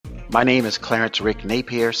My name is Clarence Rick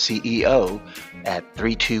Napier, CEO at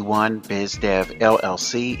 321 BizDev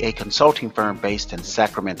LLC, a consulting firm based in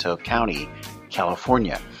Sacramento County,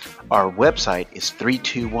 California. Our website is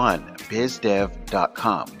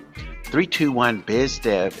 321bizdev.com. 321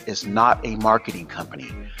 BizDev is not a marketing company.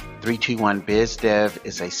 321 BizDev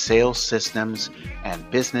is a sales systems and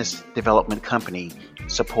business development company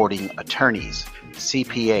supporting attorneys,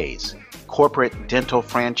 CPAs, corporate dental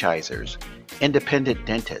franchisers, independent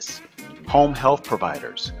dentists, home health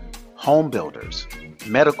providers, home builders,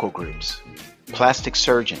 medical groups, plastic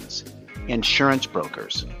surgeons, insurance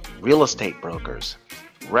brokers, real estate brokers,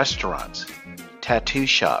 restaurants, tattoo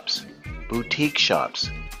shops, boutique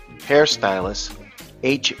shops, hairstylists,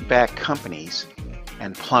 HVAC companies,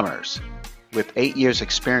 and plumbers. With 8 years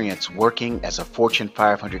experience working as a Fortune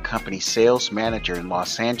 500 company sales manager in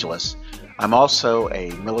Los Angeles, I'm also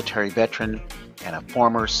a military veteran and a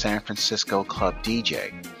former San Francisco club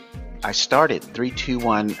DJ. I started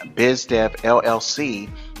 321 BizDev LLC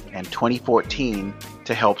in 2014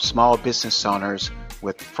 to help small business owners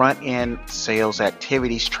with front-end sales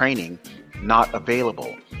activities training not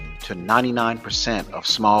available to 99% of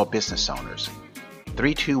small business owners.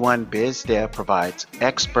 321 BizDev provides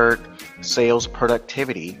expert sales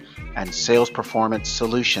productivity and sales performance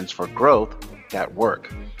solutions for growth that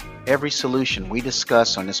work. Every solution we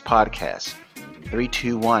discuss on this podcast,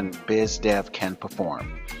 321 BizDev can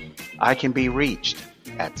perform. I can be reached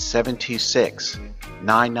at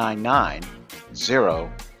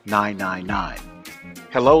 726-999-0999.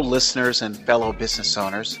 Hello, listeners and fellow business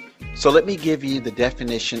owners. So let me give you the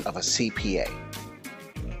definition of a CPA.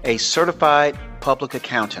 A certified public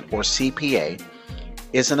accountant, or CPA,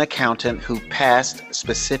 is an accountant who passed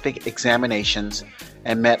specific examinations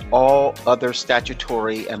and met all other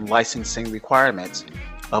statutory and licensing requirements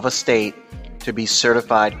of a state to be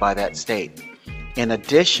certified by that state. In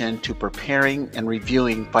addition to preparing and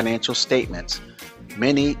reviewing financial statements,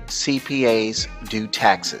 many CPAs do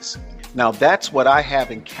taxes. Now, that's what I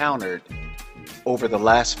have encountered over the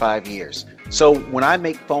last 5 years. So when I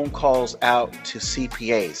make phone calls out to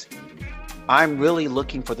CPAs, I'm really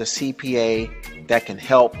looking for the CPA that can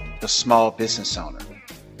help the small business owner.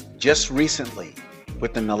 Just recently,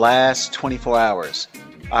 within the last 24 hours,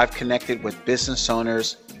 I've connected with business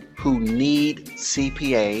owners who need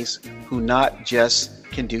CPAs who not just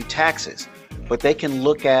can do taxes, but they can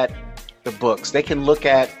look at the books. They can look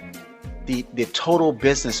at the total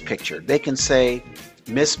business picture. They can say,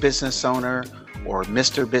 Miss Business Owner or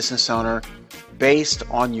Mr. Business Owner, based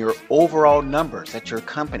on your overall numbers at your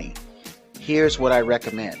company, here's what I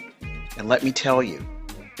recommend. And let me tell you,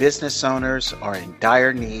 business owners are in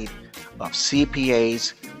dire need of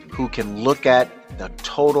CPAs who can look at the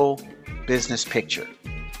total business picture.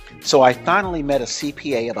 So I finally met a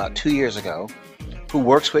CPA about 2 years ago who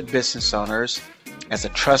works with business owners as a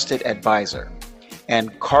trusted advisor.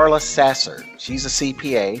 And Carla Sasser, she's a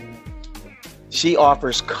CPA. She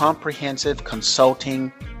offers comprehensive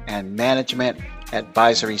consulting and management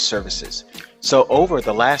advisory services. So over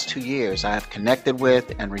the last 2 years, I have connected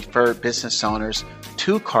with and referred business owners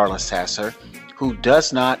to Carla Sasser, who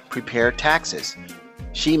does not prepare taxes.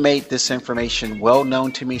 She made this information well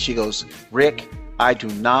known to me. She goes, Rick, I do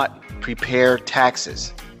not prepare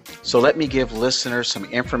taxes. So let me give listeners some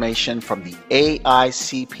information from the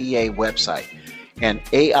AICPA website. And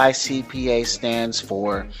AICPA stands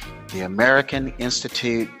for the American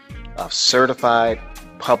Institute of Certified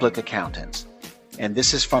Public Accountants. And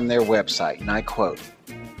this is from their website, and I quote,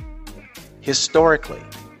 historically,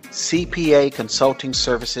 CPA consulting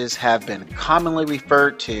services have been commonly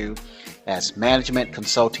referred to as management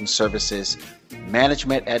consulting services,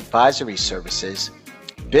 management advisory services,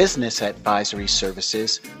 business advisory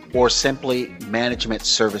services, or simply management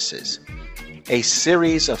services. A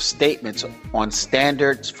series of statements on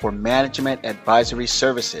standards for management advisory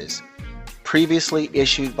services previously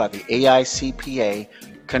issued by the AICPA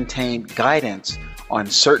contained guidance on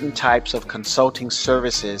certain types of consulting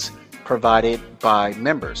services provided by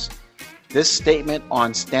members. This statement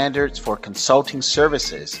on standards for consulting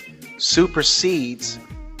services supersedes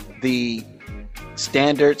the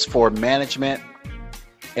standards for management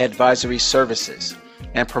advisory services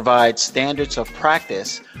and provides standards of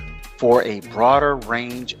practice for a broader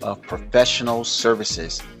range of professional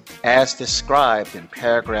services as described in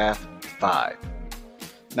paragraph 5.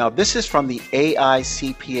 Now, this is from the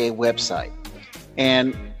AICPA website.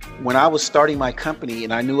 And when I was starting my company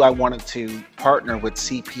and I knew I wanted to partner with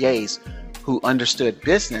CPAs who understood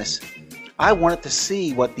business, I wanted to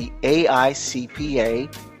see what the AICPA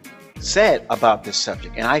said about this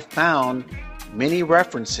subject. And I found many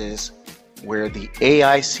references where the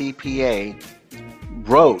AICPA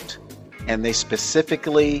wrote and they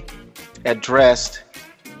specifically addressed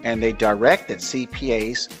and they directed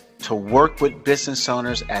CPAs to work with business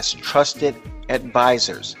owners as trusted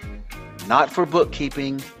advisors, not for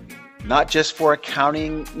bookkeeping, not just for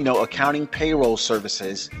accounting, accounting payroll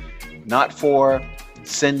services, not for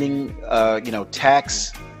sending,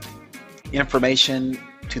 tax information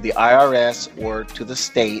to the IRS or to the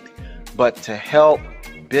state, but to help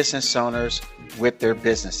business owners with their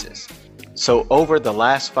businesses. So over the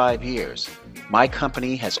last 5 years, my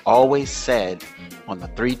company has always said on the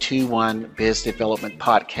 321 Biz Development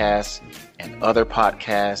podcast and other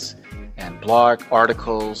podcasts and blog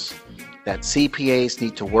articles that CPAs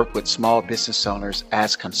need to work with small business owners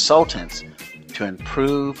as consultants to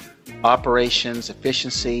improve operations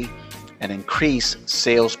efficiency and increase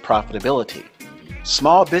sales profitability.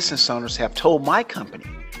 Small business owners have told my company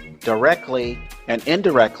directly and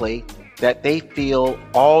indirectly that they feel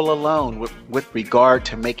all alone with regard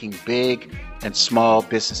to making big and small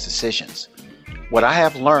business decisions. What I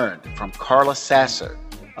have learned from Carla Sasser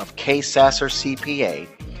of K. Sasser CPA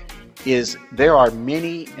is there are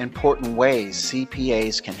many important ways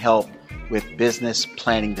CPAs can help with business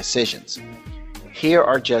planning decisions. Here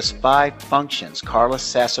are just 5 functions Carla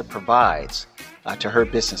Sasser provides to her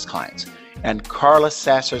business clients. And Carla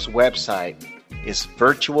Sasser's website is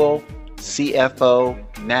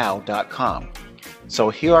virtualcfonow.com. So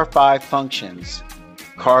here are 5 functions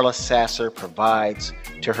Carla Sasser provides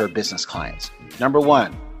to her business clients. Number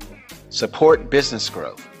 1, support business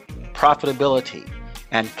growth, profitability,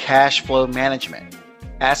 and cash flow management,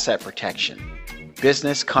 asset protection,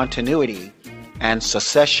 business continuity, and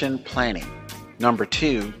succession planning. Number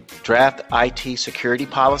 2, draft IT security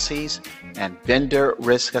policies and vendor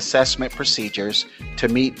risk assessment procedures to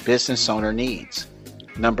meet business owner needs.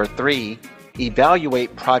 Number 3,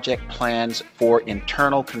 evaluate project plans for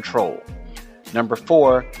internal control. Number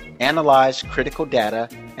 4, analyze critical data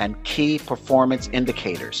and key performance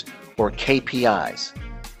indicators, or KPIs.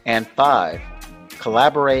 And 5,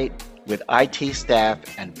 collaborate with IT staff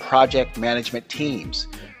and project management teams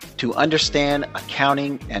to understand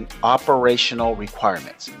accounting and operational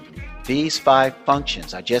requirements. These 5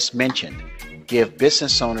 functions I just mentioned give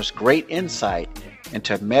business owners great insight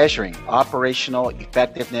into measuring operational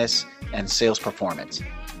effectiveness and sales performance.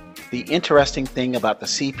 The interesting thing about the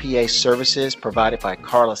CPA services provided by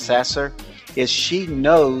Carla Sasser is she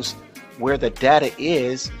knows where the data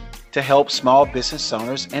is to help small business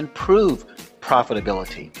owners improve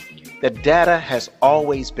profitability. The data has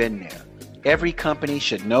always been there. Every company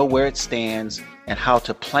should know where it stands and how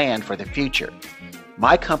to plan for the future.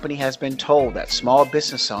 My company has been told that small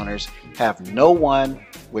business owners have no one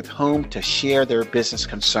with whom to share their business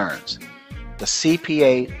concerns. The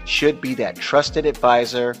CPA should be that trusted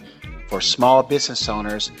advisor for small business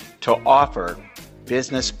owners to offer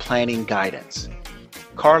business planning guidance.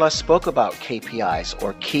 Carla spoke about KPIs,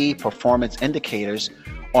 or key performance indicators,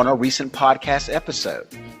 on a recent podcast episode.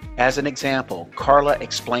 As an example, Carla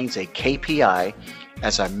explains a KPI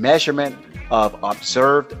as a measurement of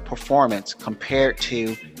observed performance compared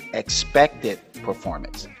to expected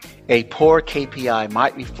performance. A poor KPI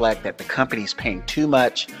might reflect that the company is paying too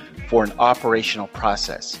much for an operational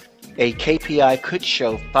process. A KPI could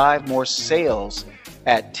show 5 more sales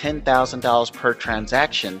at $10,000 per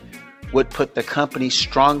transaction would put the company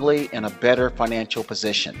strongly in a better financial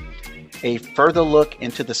position. A further look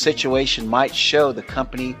into the situation might show the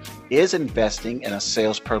company is investing in a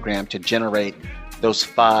sales program to generate those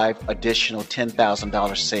 5 additional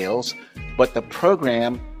 $10,000 sales, but the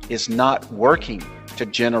program is not working to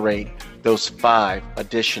generate those 5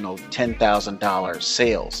 additional $10,000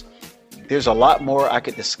 sales. There's a lot more I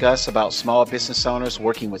could discuss about small business owners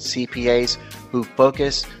working with CPAs who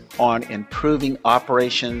focus on improving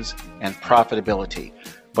operations and profitability.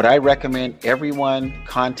 But I recommend everyone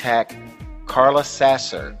contact Carla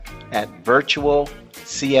Sasser at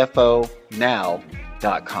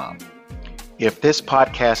virtualcfonow.com. If this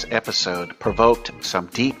podcast episode provoked some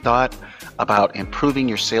deep thought about improving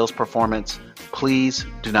your sales performance, please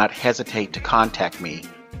do not hesitate to contact me,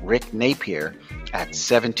 Rick Napier, at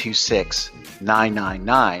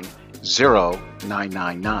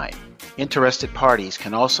 726-999-0999. Interested parties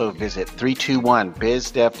can also visit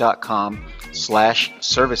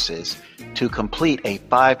 321bizdev.com/services to complete a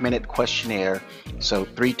 5-minute questionnaire so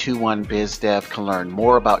 321BizDev can learn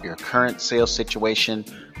more about your current sales situation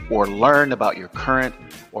or learn about your current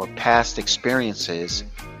or past experiences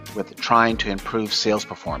with trying to improve sales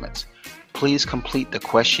performance. Please complete the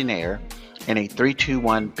questionnaire and a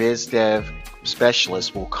 321BizDev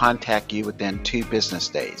specialist will contact you within 2 business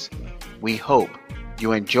days. We hope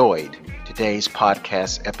you enjoyed today's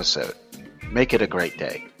podcast episode. Make it a great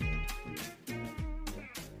day.